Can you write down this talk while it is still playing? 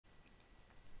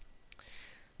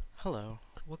Hello,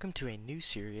 welcome to a new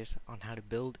series on how to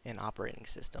build an operating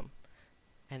system,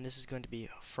 and this is going to be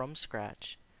from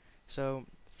scratch. So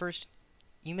first,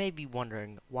 you may be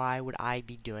wondering, why would I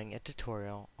be doing a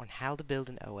tutorial on how to build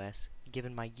an OS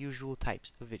given my usual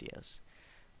types of videos?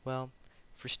 Well,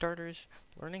 for starters,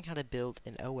 learning how to build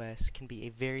an OS can be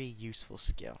a very useful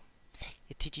skill.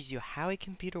 It teaches you how a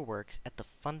computer works at the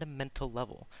fundamental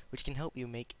level, which can help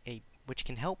make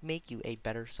you a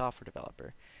better software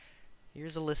developer.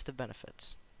 Here's a list of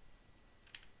benefits.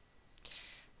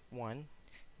 1.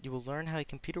 You will learn how a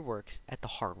computer works at the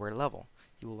hardware level.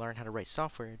 You will learn how to write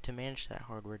software to manage that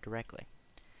hardware directly.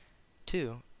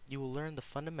 2. You will learn the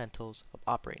fundamentals of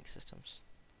operating systems,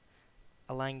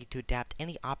 allowing you to adapt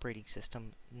any operating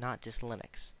system, not just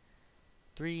Linux.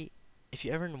 3. If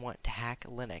you ever want to hack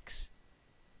Linux,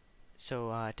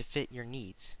 to fit your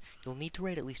needs, you'll need to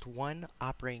write at least one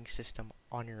operating system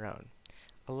on your own,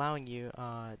 allowing you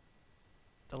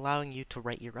to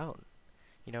write your own.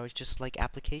 It's just like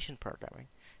application programming.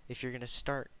 If you're going to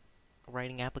start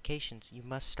writing applications, you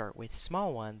must start with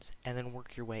small ones and then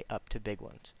work your way up to big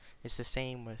ones. It's the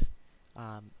same with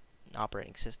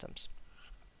operating systems.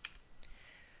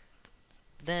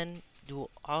 Then you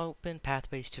will open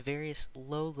pathways to various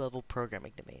low-level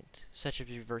programming domains, such as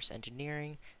reverse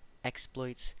engineering,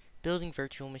 exploits, building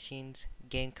virtual machines,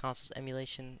 game consoles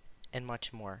emulation, and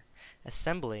much more.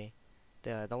 Assembly,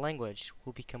 the language,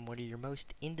 will become one of your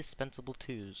most indispensable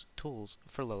tools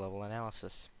for low-level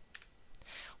analysis.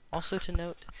 Also to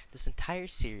note, this entire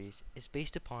series is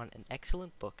based upon an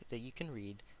excellent book that you can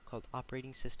read called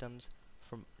Operating Systems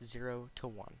from 0 to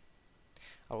 1.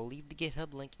 I will leave the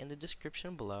GitHub link in the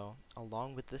description below,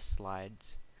 along with the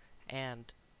slides,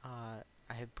 and I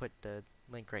have put the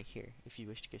link right here if you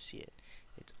wish to go see it.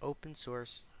 It's open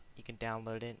source, you can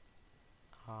download it.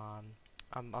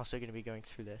 I'm also going to be going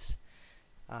through this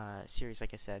series,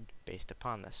 like I said, based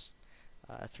upon this.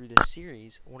 Through this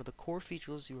series, one of the core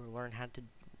features you will learn how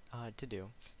to do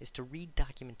is to read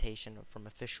documentation from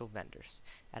official vendors.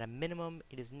 At a minimum,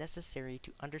 it is necessary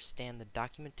to understand the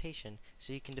documentation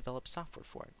so you can develop software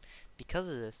for it. Because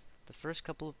of this, the first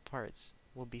couple of parts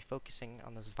will be focusing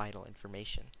on this vital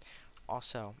information.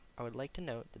 Also, I would like to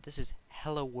note that this is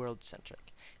Hello World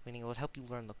centric, meaning it will help you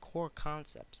learn the core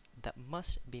concepts that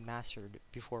must be mastered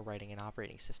before writing an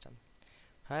operating system.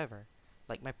 However,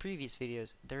 like my previous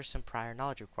videos, there are some prior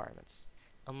knowledge requirements.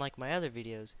 Unlike my other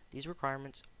videos, these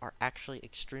requirements are actually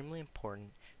extremely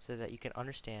important so that you can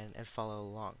understand and follow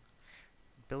along.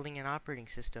 Building an operating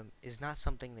system is not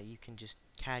something that you can just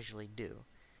casually do.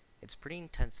 It's pretty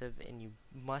intensive, and you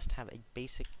must have a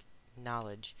basic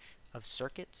knowledge of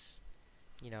circuits.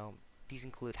 These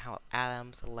include how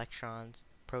atoms, electrons,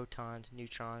 protons,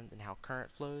 neutrons, and how current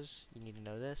flows. You need to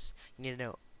know this. You need to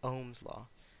know Ohm's law.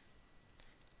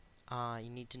 You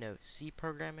need to know C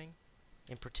programming,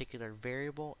 in particular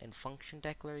variable and function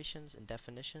declarations and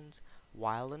definitions,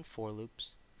 while and for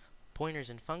loops, pointers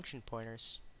and function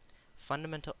pointers,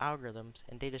 fundamental algorithms,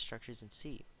 and data structures in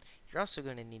C. You're also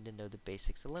going to need to know the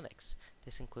basics of Linux.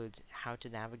 This includes how to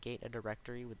navigate a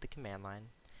directory with the command line,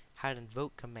 how to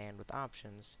invoke command with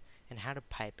options, and how to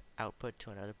pipe output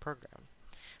to another program.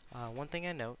 One thing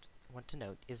I want to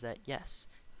note is that yes,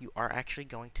 you are actually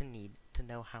going to need to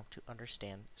know how to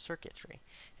understand circuitry.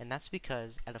 And that's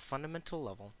because at a fundamental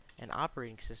level, an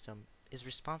operating system is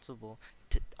responsible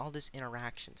to all these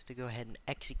interactions, to go ahead and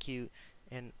execute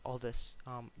and all this,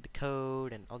 the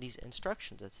code and all these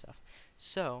instructions and stuff.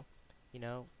 So,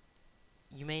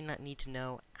 you may not need to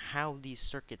know how these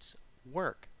circuits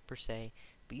work per se,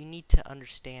 but you need to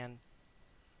understand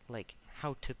like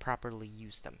how to properly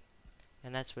use them.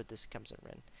 And that's where this comes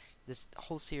in. This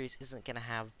whole series isn't going to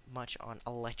have much on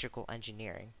electrical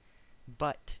engineering,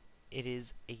 but it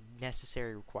is a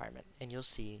necessary requirement, and you'll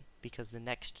see, because the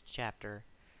next chapter,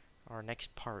 or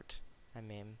next part,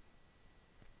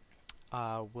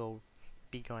 will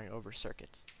be going over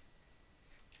circuits.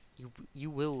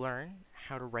 You will learn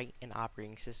how to write an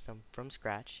operating system from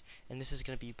scratch, and this is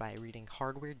going to be by reading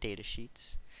hardware data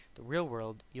sheets. The real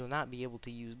world, you'll not be able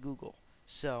to use Google.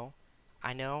 So,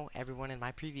 I know everyone in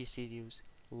my previous videos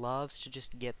loves to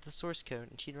just get the source code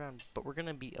and cheat around, but we're going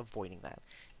to be avoiding that,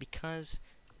 because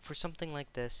for something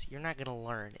like this, you're not going to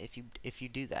learn if you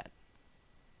do that.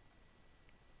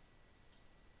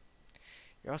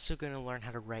 You're also going to learn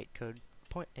how to write code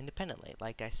independently.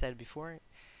 Like I said before,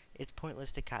 it's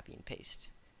pointless to copy and paste.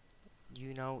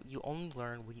 You only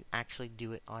learn when you actually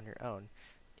do it on your own.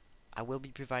 I will be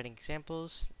providing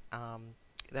examples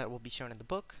that will be shown in the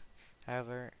book.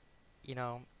 However,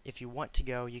 if you want to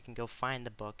go, you can go find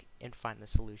the book and find the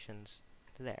solutions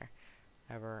there.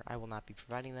 However, I will not be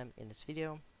providing them in this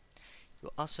video.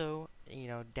 You'll also,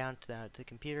 down to the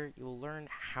computer, you'll learn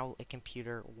how a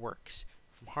computer works,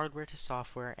 from hardware to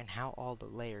software, and how all the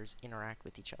layers interact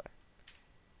with each other.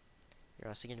 You're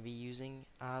also going to be using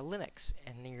Linux,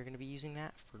 and you're going to be using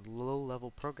that for low-level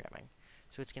programming.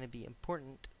 So it's going to be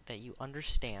important that you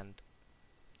understand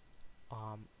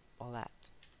all that.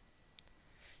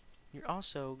 You're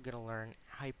also going to learn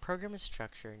how a program is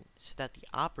structured so that the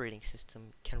operating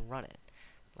system can run it.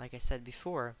 Like I said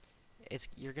before,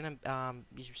 you're going to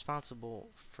be responsible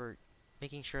for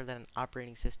making sure that an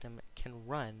operating system can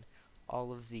run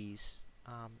all of these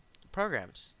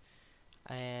programs.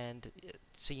 And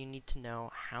so you need to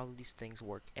know how these things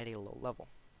work at a low level.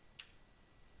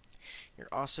 You're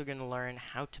also going to learn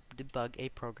how to debug a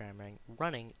program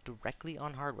running directly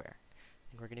on hardware.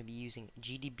 And we're going to be using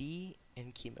GDB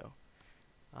and QEMU.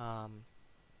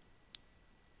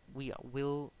 We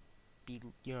will be,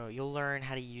 you'll learn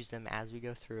how to use them as we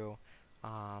go through.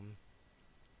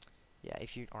 Yeah,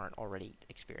 if you aren't already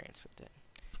experienced with it.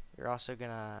 You're also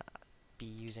going to be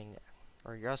using,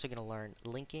 or you're also going to learn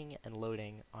linking and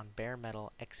loading on bare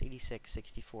metal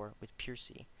x86-64 with pure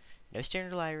C. No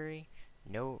standard library,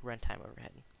 no runtime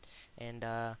overhead. And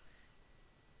I'm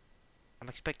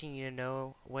expecting you to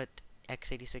know what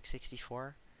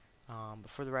x86-64, but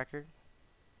for the record,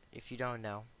 if you don't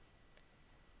know,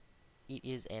 it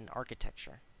is an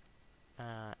architecture.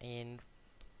 And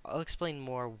I'll explain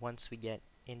more once we get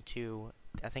into,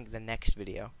 I think, the next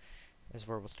video is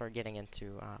where we'll start getting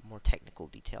into more technical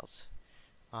details.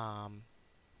 Yeah.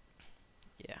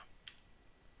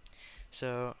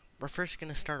 So we're first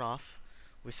going to start off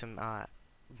with some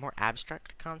more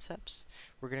abstract concepts.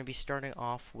 We're going to be starting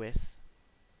off with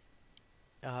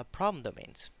problem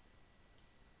domains.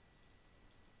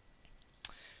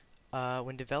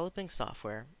 When developing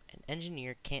software, an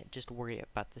engineer can't just worry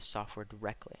about the software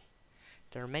directly.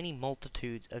 There are many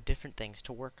multitudes of different things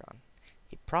to work on.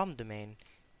 A problem domain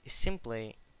is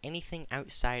simply anything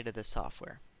outside of the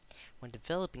software. When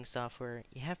developing software,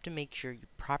 you have to make sure you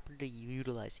properly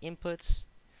utilize inputs.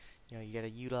 You got to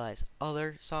utilize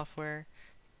other software,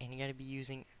 and you got to be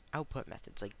using output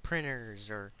methods like printers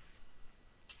or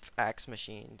fax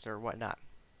machines or whatnot.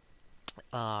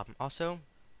 Also,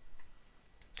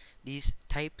 these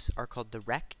types are called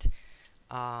direct,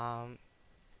 and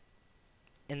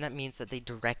that means that they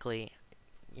directly,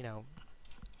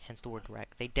 hence the word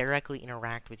direct, they directly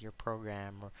interact with your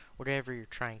program or whatever you're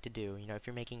trying to do. If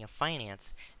you're making a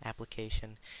finance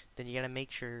application, then you got to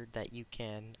make sure that you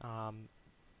can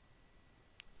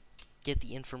get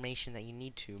the information that you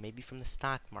need to, maybe from the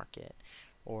stock market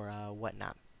or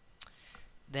whatnot.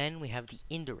 Then we have the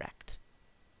indirect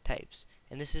types,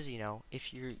 and this is,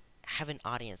 if you have an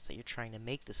audience that you're trying to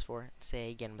make this for,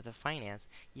 say again with the finance,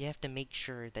 you have to make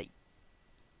sure that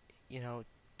the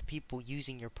people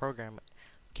using your program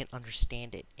can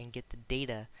understand it and get the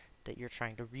data that you're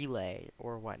trying to relay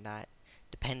or whatnot,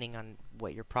 depending on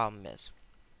what your problem is.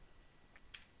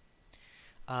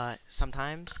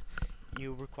 Sometimes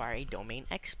you require a domain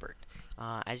expert.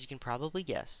 As you can probably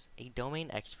guess, a domain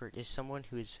expert is someone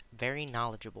who is very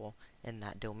knowledgeable in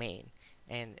that domain,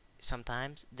 and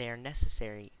sometimes they are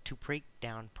necessary to break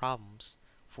down problems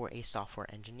for a software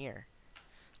engineer.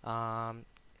 A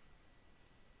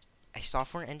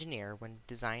software engineer, when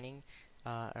designing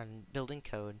and building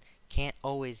code, can't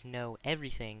always know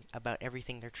everything about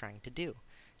everything they're trying to do.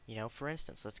 For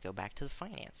instance, let's go back to the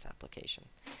finance application.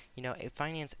 A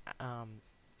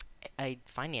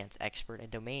finance expert, a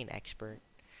domain expert,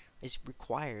 is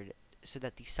required so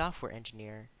that the software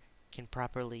engineer can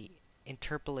properly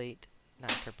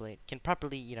can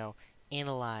properly,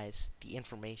 analyze the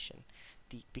information.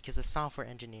 Because the software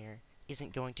engineer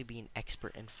isn't going to be an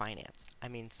expert in finance. I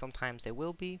mean, sometimes they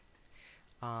will be,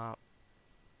 but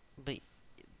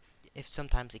if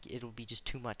sometimes it'll be just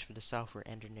too much for the software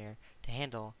engineer to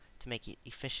handle to make it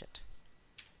efficient.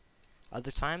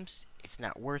 Other times, it's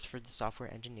not worth for the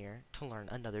software engineer to learn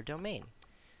another domain.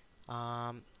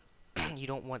 You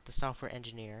don't want the software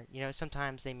engineer,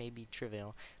 sometimes they may be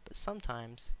trivial, but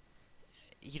sometimes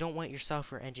you don't want your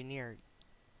software engineer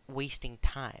wasting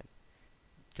time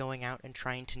going out and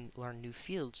trying to learn new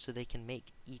fields so they can make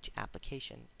each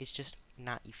application. It's just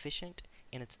not efficient,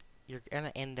 and you're going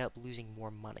to end up losing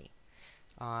more money.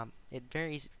 It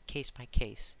varies case by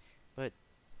case, but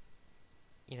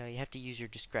you have to use your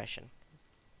discretion.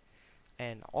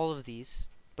 And both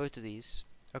of these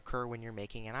occur when you're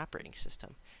making an operating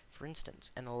system. For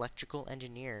instance, an electrical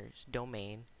engineer's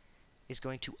domain is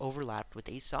going to overlap with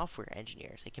a software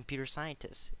engineer's, a computer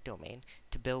scientist's domain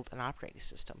to build an operating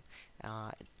system.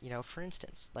 For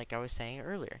instance, like I was saying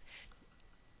earlier,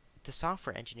 the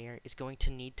software engineer is going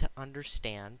to need to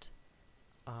understand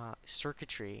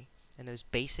circuitry and those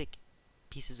basic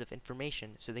pieces of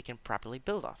information so they can properly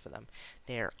build off of them.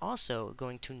 They are also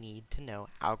going to need to know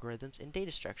algorithms and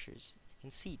data structures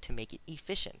in C to make it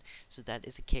efficient. So that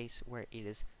is a case where it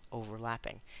is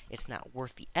overlapping. It's not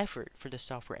worth the effort for the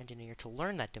software engineer to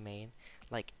learn that domain.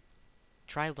 Like,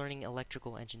 try learning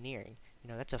electrical engineering.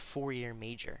 That's a 4-year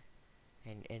major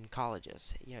in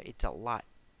colleges. It's a lot,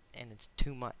 and it's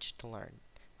too much to learn.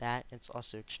 That it's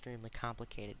also extremely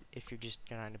complicated if you're just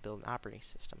trying to build an operating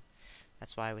system.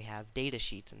 That's why we have data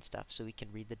sheets and stuff, so we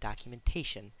can read the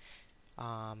documentation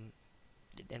and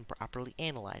properly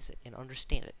analyze it and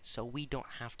understand it, so we don't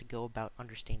have to go about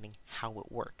understanding how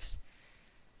it works.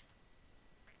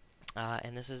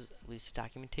 And this leads to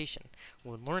documentation.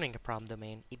 When learning a problem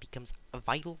domain, it becomes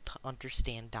vital to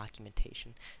understand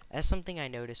documentation. That's something I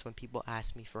notice when people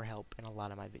ask me for help in a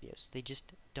lot of my videos. They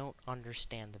just don't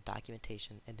understand the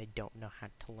documentation and they don't know how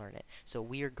to learn it. So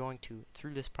we are going to,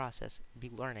 through this process, be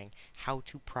learning how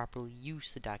to properly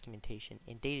use the documentation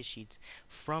and data sheets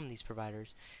from these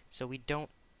providers, so we don't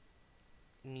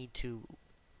need to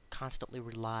constantly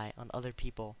rely on other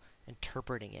people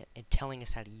interpreting it and telling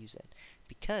us how to use it.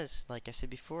 Because, like I said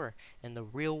before, in the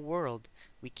real world,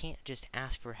 we can't just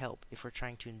ask for help if we're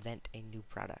trying to invent a new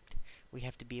product. We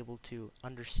have to be able to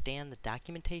understand the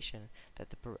documentation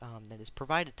that is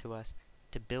provided to us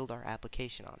to build our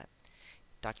application on it.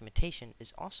 Documentation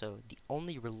is also the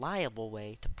only reliable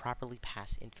way to properly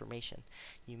pass information.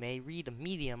 You may read a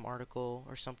Medium article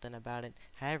or something about it,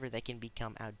 however, that can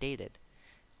become outdated.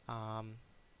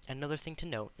 Another thing to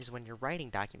note is when you're writing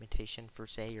documentation for,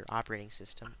 say, your operating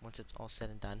system, once it's all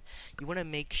said and done, you want to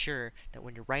make sure that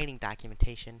when you're writing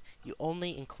documentation, you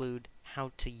only include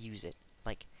how to use it.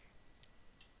 Like,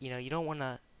 you don't want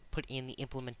to put in the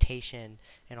implementation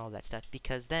and all that stuff,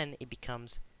 because then it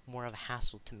becomes more of a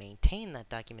hassle to maintain that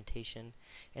documentation,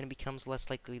 and it becomes less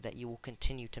likely that you will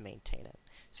continue to maintain it.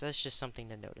 So that's just something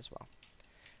to note as well.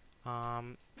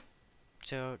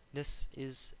 So this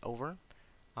is over.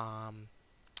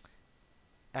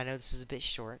 I know this is a bit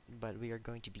short, but we are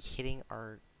going to be hitting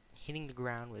the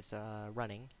ground with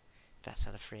running. If that's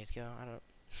how the phrase go. I don't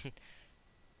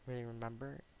really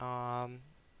remember. But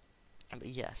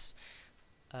yes,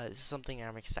 this is something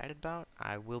I'm excited about.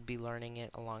 I will be learning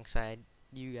it alongside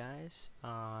you guys.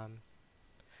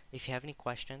 If you have any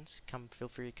questions, feel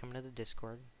free to come into the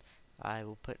Discord. I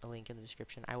will put a link in the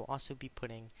description. I will also be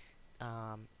putting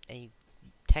a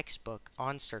textbook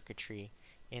on circuitry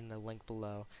in the link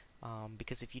below.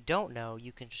 Because if you don't know,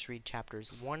 you can just read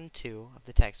chapters 1 and 2 of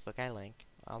the textbook I link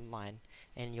online,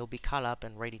 and you'll be caught up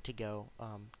and ready to go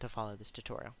to follow this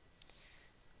tutorial.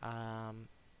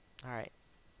 Alright,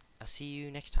 I'll see you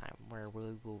next time, where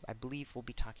I believe we'll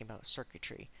be talking about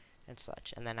circuitry and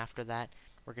such. And then after that,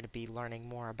 we're going to be learning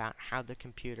more about how the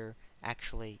computer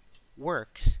actually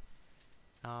works.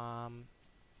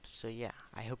 So yeah,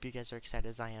 I hope you guys are excited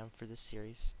as I am for this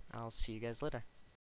series. I'll see you guys later.